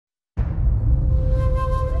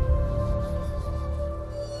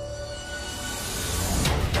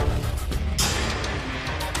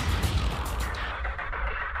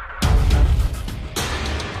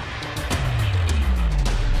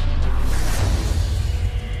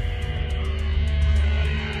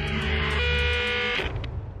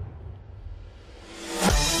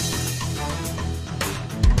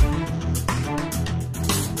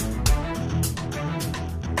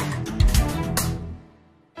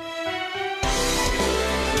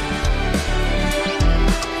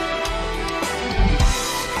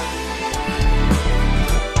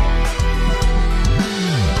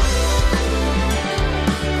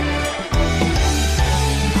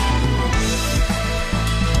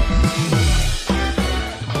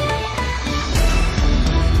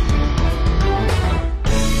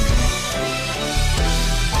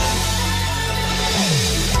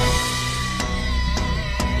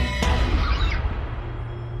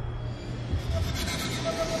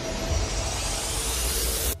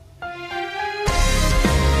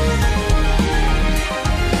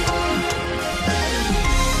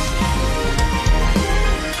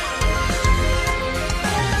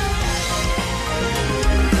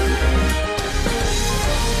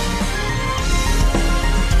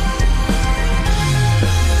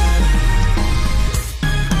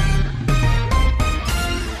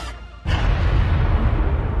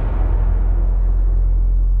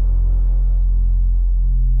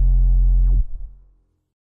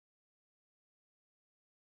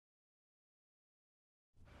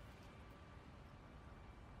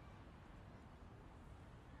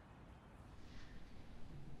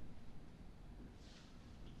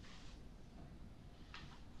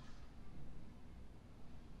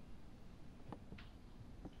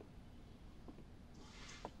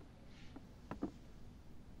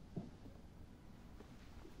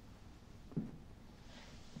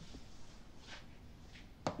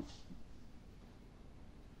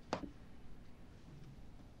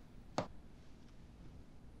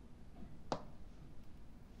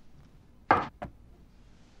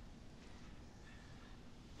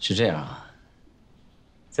是这样啊，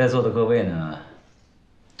在座的各位呢，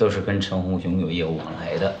都是跟陈红雄有业务往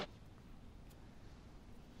来的。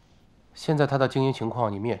现在他的经营情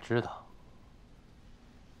况你们也知道，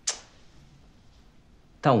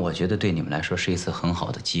但我觉得对你们来说是一次很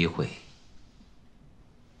好的机会，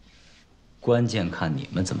关键看你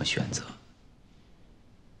们怎么选择。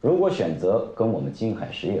如果选择跟我们金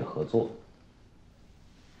海实业合作，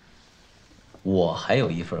我还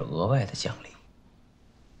有一份额外的奖励。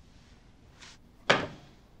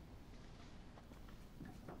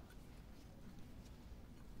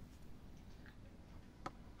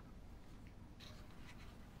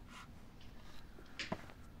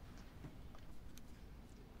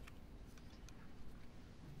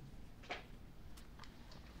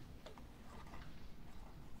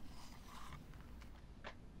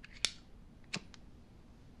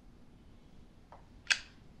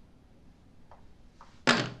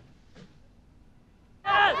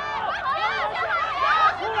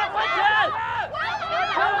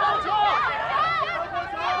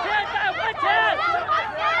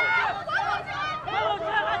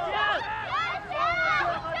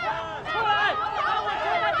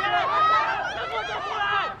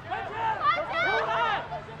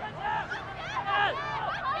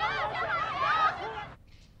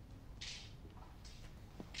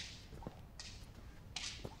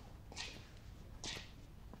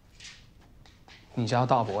 你家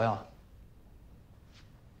大伯呀？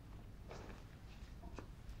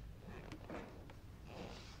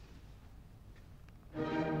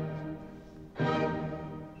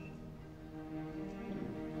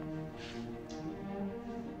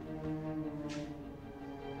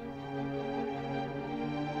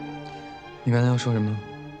你刚才要说什么？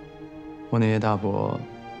我那些大伯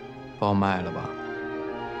把我卖了吧？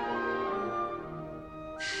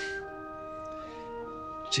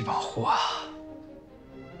这帮货啊！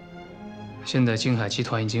 现在金海集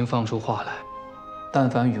团已经放出话来，但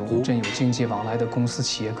凡与乌镇有经济往来的公司、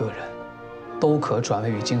企业、个人，都可转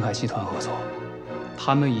为与金海集团合作。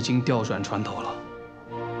他们已经调转船头了，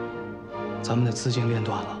咱们的资金链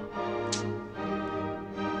断了。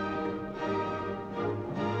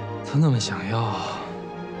他那么想要，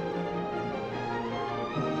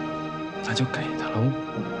那就给他喽。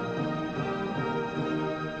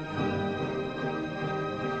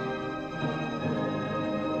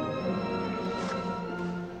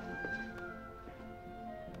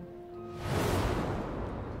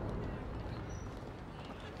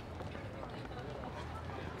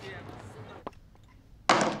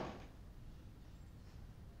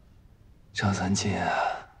 张三金啊，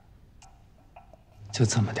就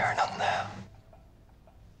这么点能耐啊！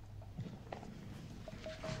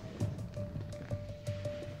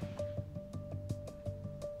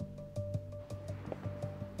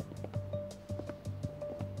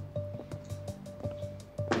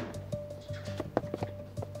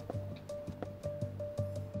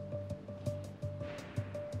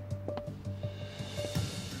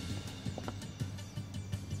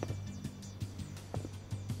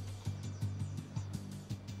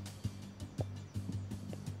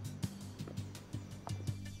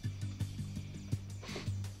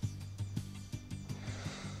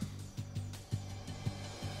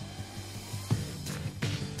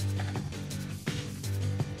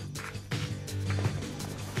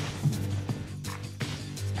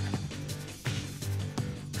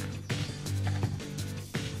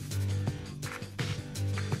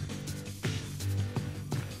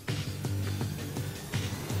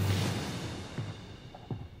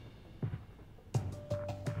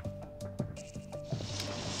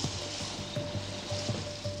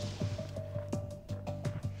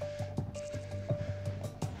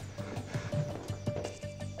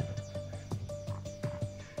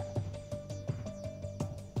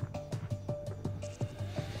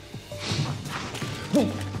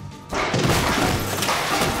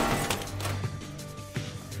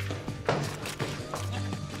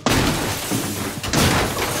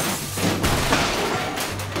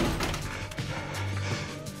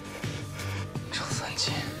张三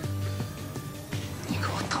金，你给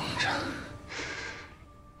我等着！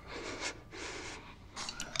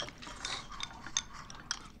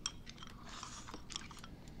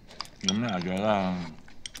你们俩觉得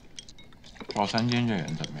赵三金这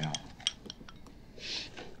人怎么样？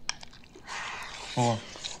不，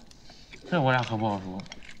这我俩可不好说。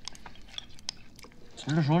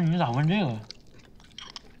不是说你咋问这个？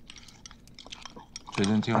最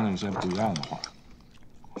近听了一些不一样的话。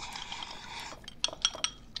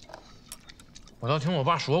我倒听我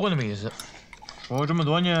爸说过那么一次，说这么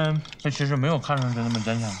多年，他其实没有看上真那么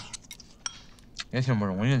真相，也挺不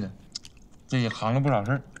容易的，自己扛了不少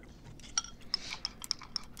事儿。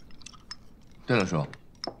对了，叔，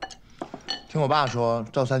听我爸说，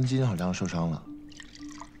赵三金好像受伤了。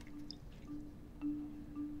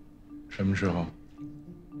什么时候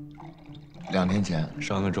2天前。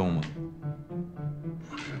伤得重吗？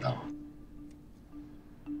不知道。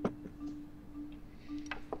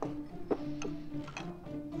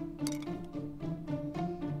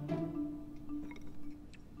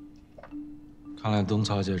看来东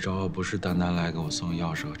曹姐找我不是单单来给我送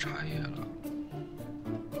钥匙和茶叶了。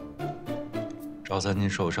赵三金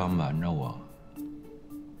受伤瞒着我，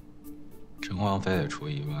陈皇非得出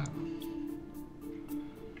意外了，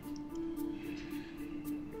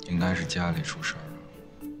应该是家里出事儿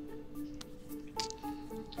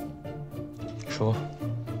了。叔，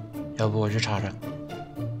要不我去查查？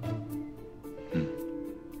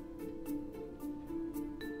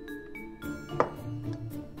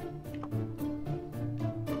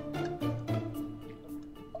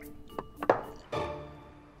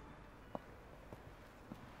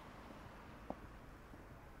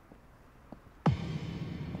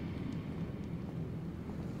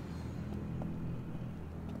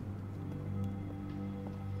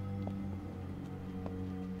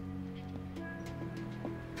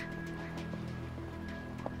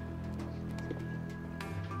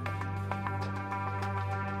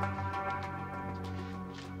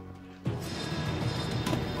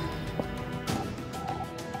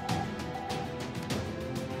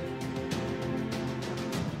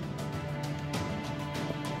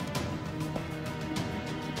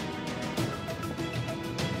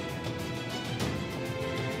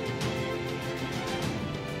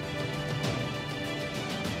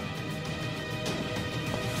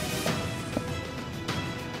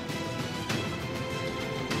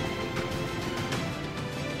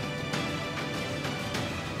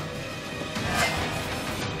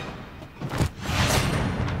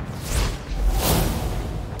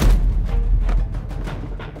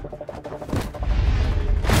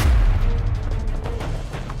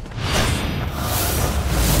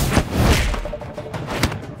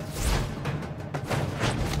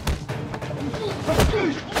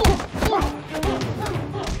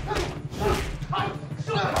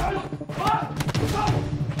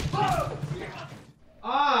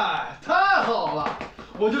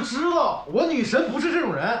我就知道我女神不是这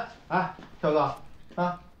种人。哎，彪哥，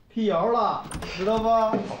啊，辟谣了，知道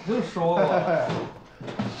吧？早就说了。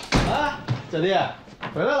哎，小弟，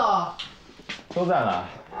回来了。都在呢。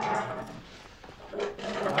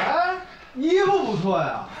哎，衣服不错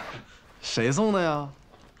呀。谁送的呀？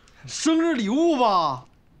生日礼物吧？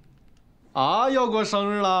啊，要过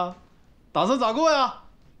生日了，打算咋过呀？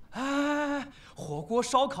哎，火锅、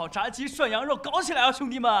烧烤、炸鸡、涮羊肉，搞起来啊，兄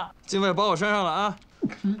弟们！经费包我身上了啊！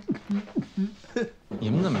你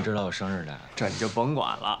们怎么知道我生日的？这你就甭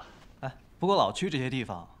管了。哎，不过老去这些地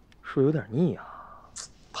方，是不是有点腻啊？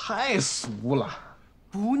太俗了。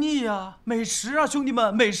不腻呀，美食啊，兄弟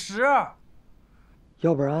们，美食！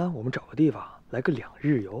要不然我们找个地方来个2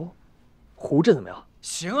日游，湖镇怎么样？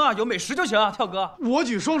行啊，有美食就行啊，跳哥。我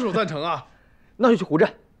举双手赞成啊！那就去湖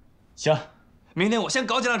镇。行，明天我先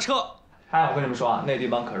搞几辆车。哎，我跟你们说啊，那地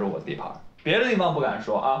方可是我的地盘，别的地方不敢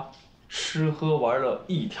说啊。吃喝玩乐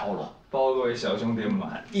一条龙，包各位小兄弟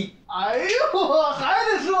满意。哎呦，还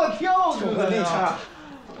得是我跳哥呀！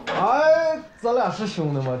哎，咱俩是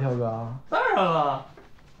兄弟吗，跳哥？当然了。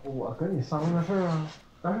我跟你商量个事儿啊，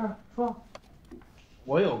啥事儿？说。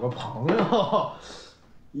我有个朋友，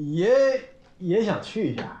也想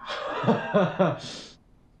去一下。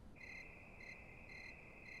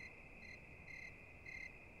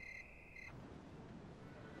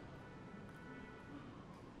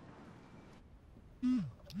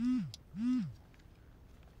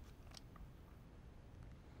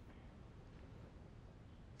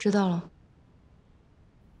知道了。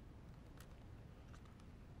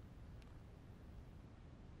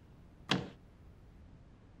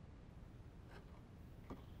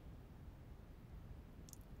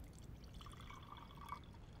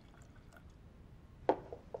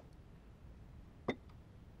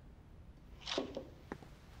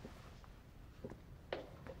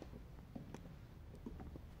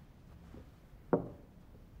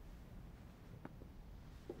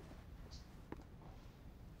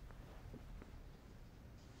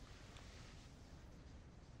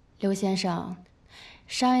刘先生，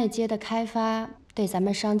商业街的开发对咱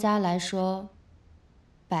们商家来说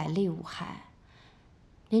百利无害，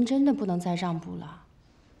您真的不能再让步了。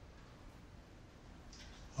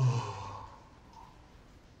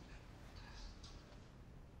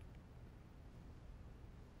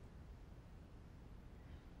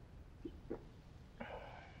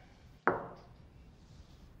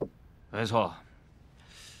没错，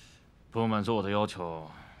不满足我的要求，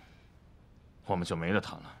我们就没得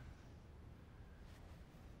谈了。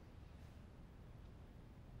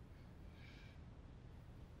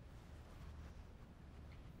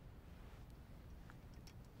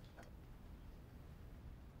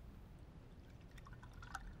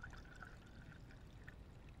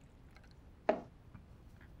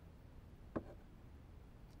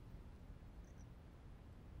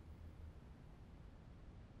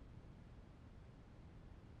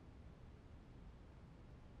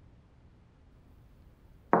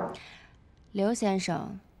刘先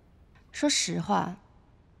生，说实话，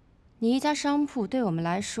你一家商铺对我们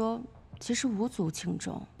来说其实无足轻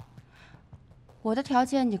重。我的条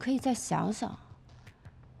件你可以再想想。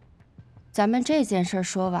咱们这件事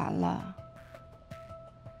说完了，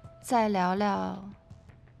再聊聊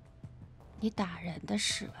你打人的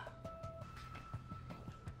事吧。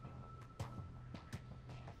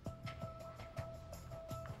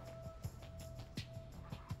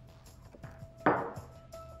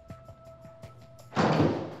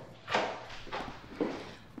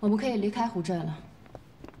我们可以离开湖镇了。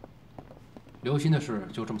刘鑫的事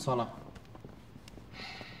就这么算了？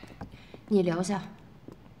你留下。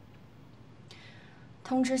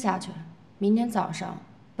通知下去，明天早上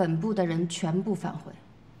本部的人全部返回。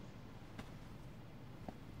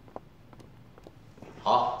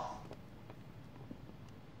好。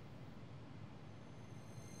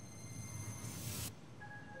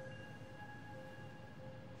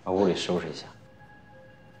把屋里收拾一下。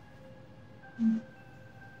嗯。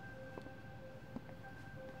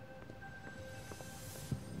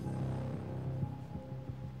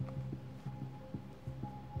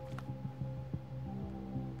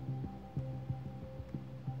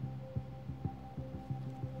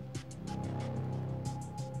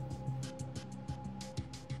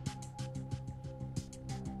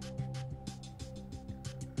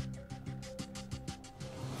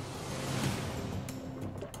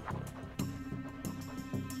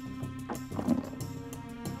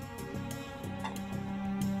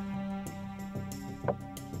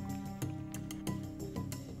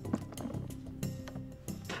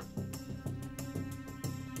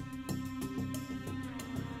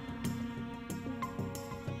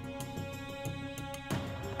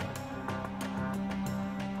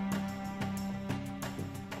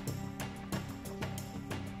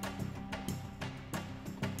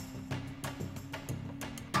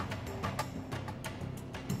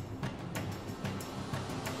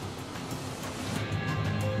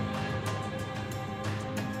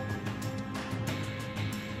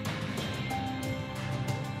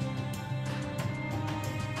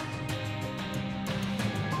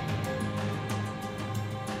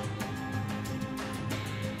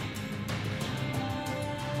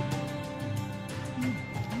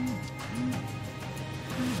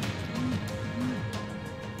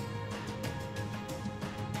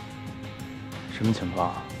什么情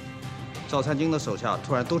况？赵餐经的手下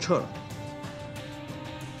突然都撤了。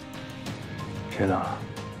谁呢？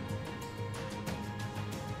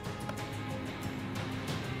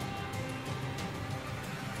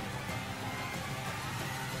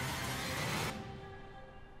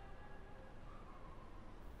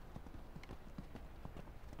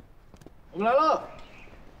我们来了。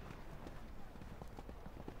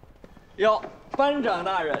哟，班长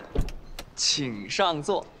大人，请上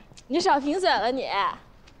座。你少贫嘴了你！啊，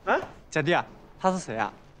甲弟啊，他是谁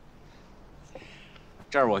啊？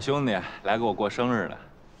这是我兄弟，来给我过生日的。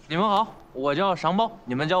你们好，我叫商包，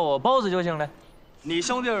你们叫我包子就行了。你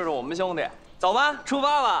兄弟就是我们兄弟，走吧，出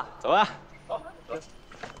发吧，走吧。走。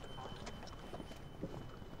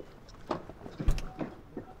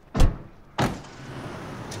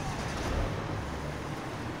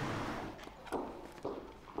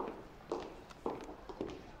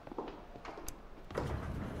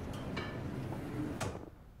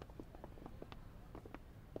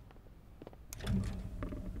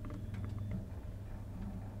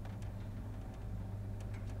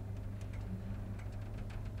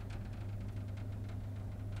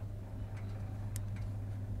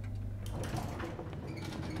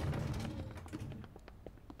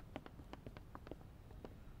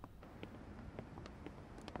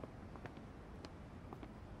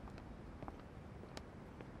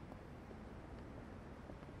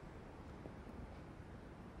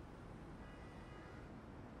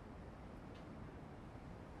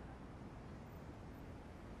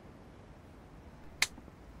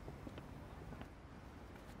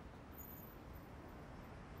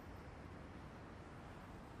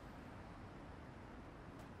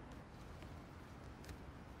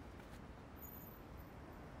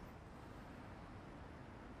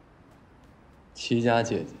齐家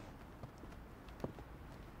阶级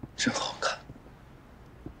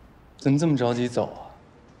怎么这么着急走啊？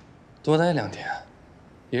多待2天，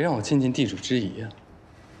别让我尽尽地主之谊啊！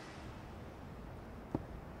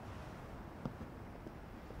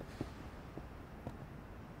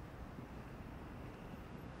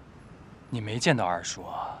你没见到二叔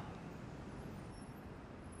啊？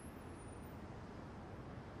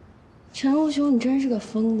陈欧兄，你真是个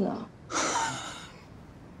疯子。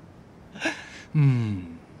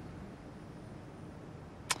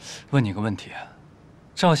问你个问题，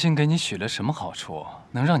赵鑫给你许了什么好处，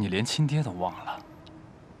能让你连亲爹都忘了？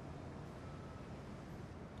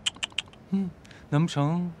难不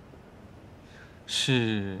成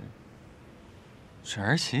是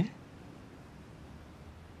儿媳？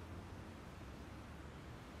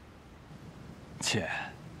姐，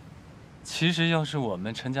其实要是我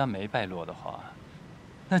们陈家没败落的话，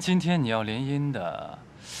那今天你要联姻的，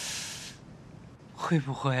会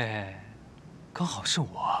不会刚好是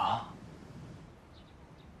我啊？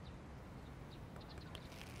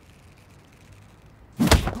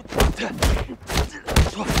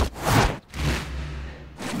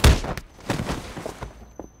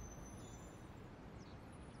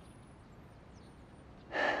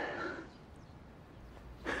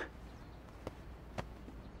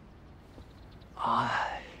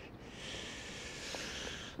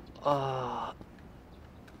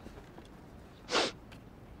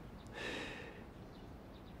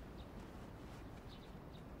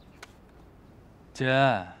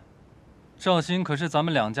姐，赵鑫可是咱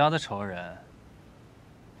们2家的仇人，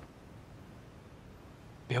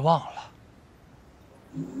别忘了。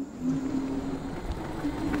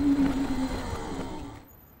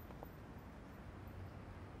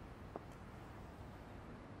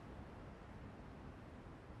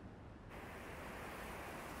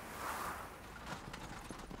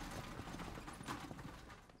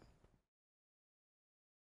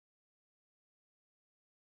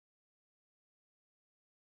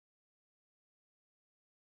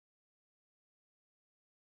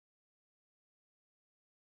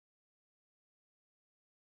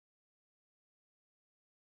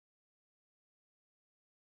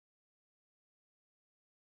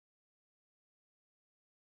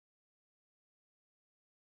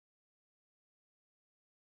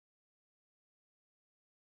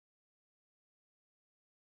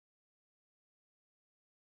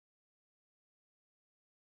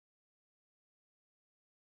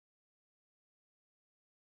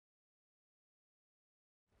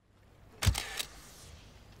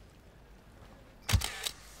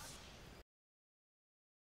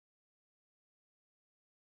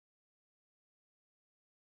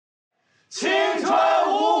青春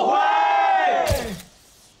无悔。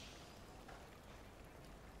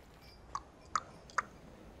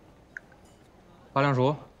八两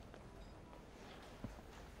数。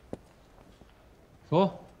数。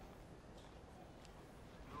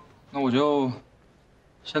那我就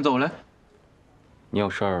先走了。你有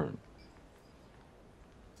事儿，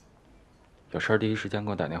第一时间给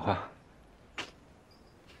我打电话。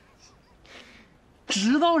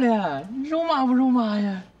知道了，你肉麻不肉麻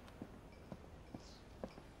呀？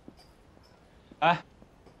哎，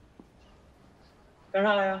干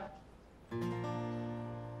啥来呀？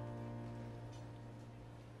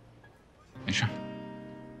没事。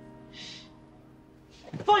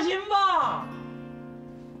放心吧，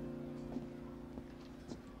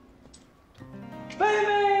妹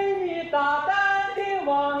妹，你大胆地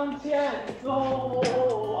往前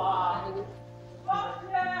走啊，往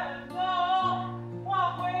前走，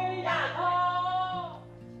往回呀头。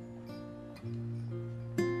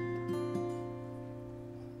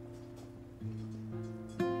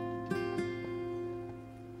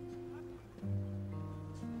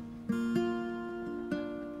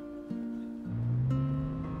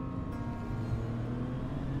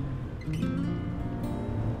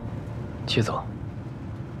妻子，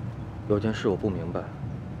有件事我不明白，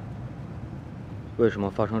为什么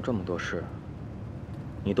发生这么多事，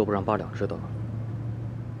你都不让八两知道呢？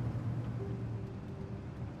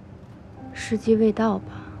时机未到吧？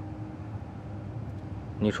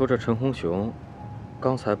你说这陈红雄，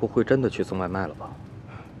刚才不会真的去送外卖了吧？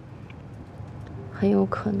很有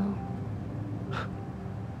可能。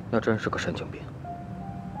那真是个神经病。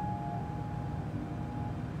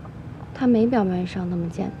他没表面上那么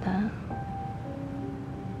简单。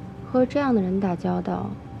和这样的人打交道，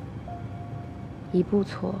一步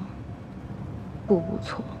错，步步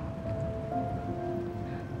错。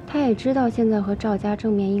他也知道现在和赵家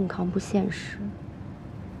正面硬扛不现实，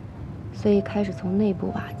所以开始从内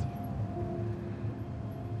部瓦解，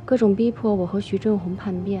各种逼迫我和徐振宏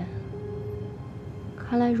叛变。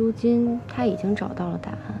看来如今他已经找到了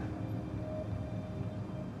答案。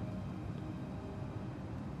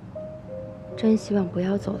真希望不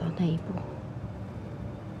要走到那一步。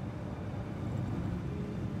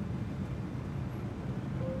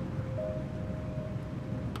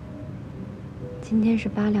今天是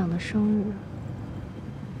8两的生日，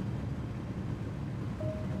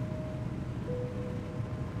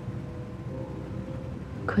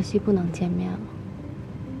可惜不能见面了。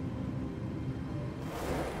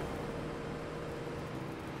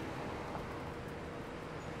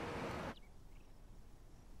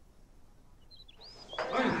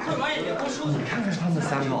你看看他们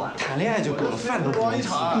3个，谈恋爱就够了，饭都不能吃，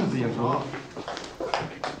肚子也不饿。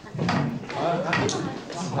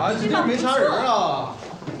哎，今天没啥人啊，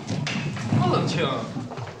这么冷清。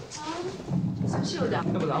是不是有点？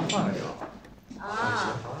要不咱换个地方？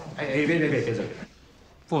啊！哎，别走！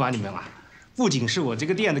不瞒你们啊，不仅是我这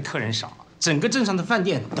个店的客人少，整个镇上的饭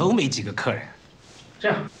店都没几个客人。这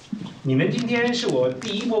样，你们今天是我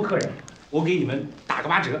第1波客人，我给你们打个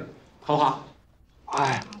8折，好不好？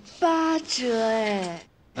哎，8折哎！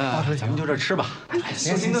咱们就这吃吧。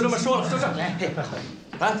行，都这么说了，就这。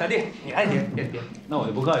来，咱弟，你来点。那我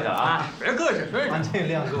就不客气了啊！别客气，把这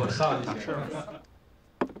量给我上去。是。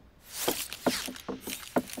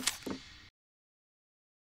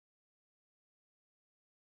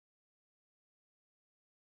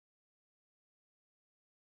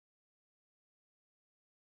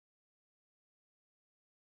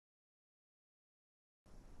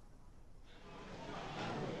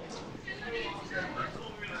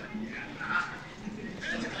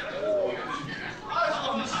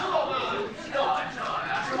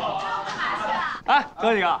哎，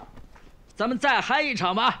哥几个，咱们再嗨一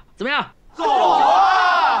场吧，怎么样？走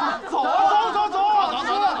啊！走！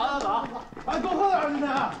哎，多喝点今天。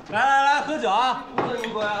来，喝酒啊！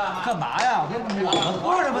干嘛呀？我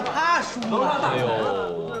喝什么？他输了。哎呦，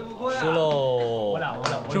输喽！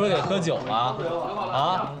是不是得喝酒啊？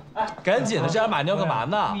啊！赶紧的，这样马尿干嘛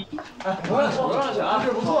呢？我上去啊！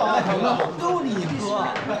这不错啊，都你喝。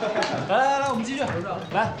来，我们继续。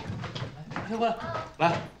来，先过来。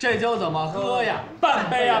来，这酒怎么喝呀？半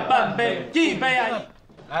杯呀，半杯；一杯呀。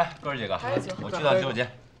来，哥几个，我去趟洗手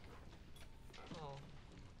间。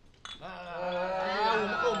来，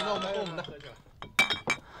我们的。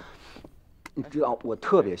你知道我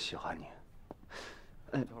特别喜欢你，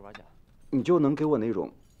哎，你就能给我那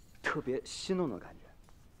种特别心动的感觉，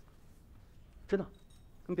真的，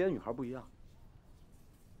跟别的女孩不一样。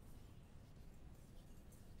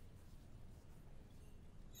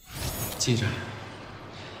记着，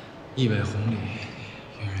一尾红鲤，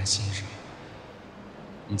跃然心上。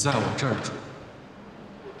你在我这儿住，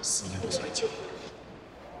死了不算久。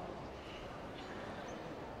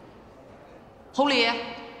红鲤，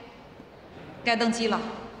该登机了。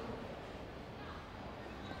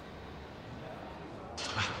走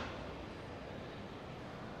吧。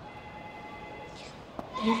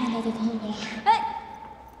别放他再疼我了。哎，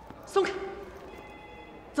松开，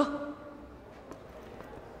走，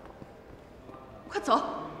快走。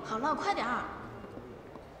好了，快点儿。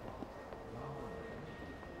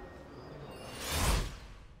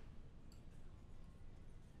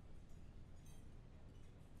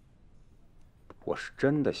我是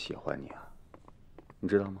真的喜欢你啊，你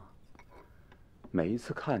知道吗？每一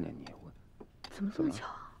次看见你，我怎么这么巧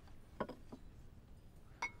啊？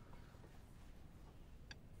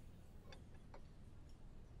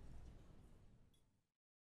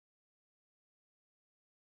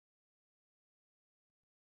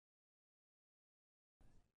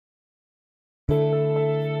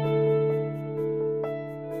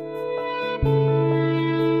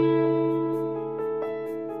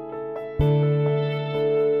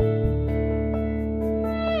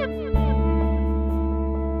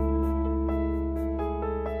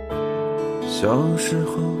小时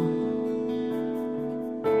候，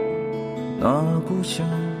那故乡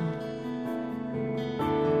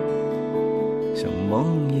像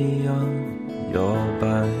梦一样摇摆，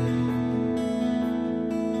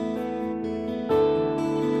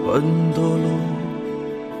很多路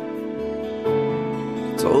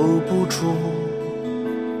走不出，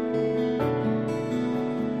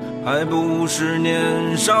还不是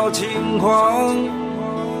年少轻狂。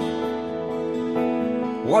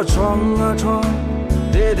我闯啊闯，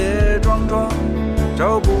跌跌撞撞，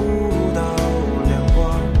找不到亮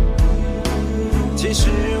光。其实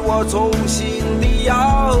我从心里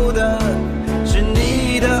要的是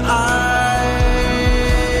你的爱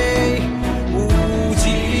无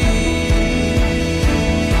尽。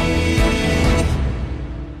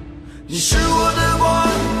你是我的光，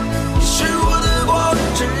你是我的光，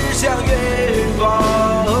指向远方。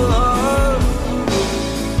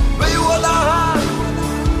为我呐喊，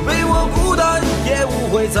为我孤单，也无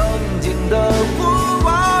悔曾经的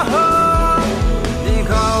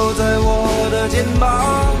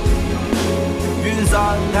散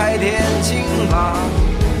开天晴朗，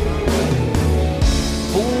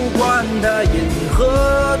不管它银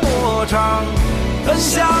河多长，很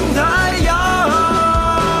像太阳，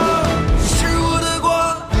是我的光，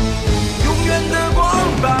永远的光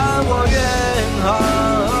伴我远航。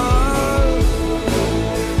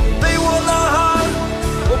陪我呐喊，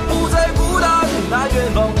我不再孤单，那远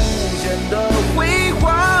方无限的辉煌。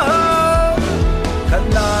看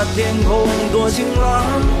那天空多晴朗，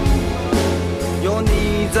有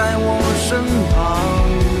你在我身旁。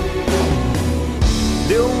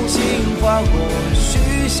流星划过，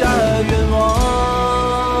许下愿望。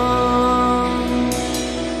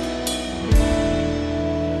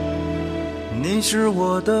你是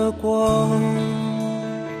我的光。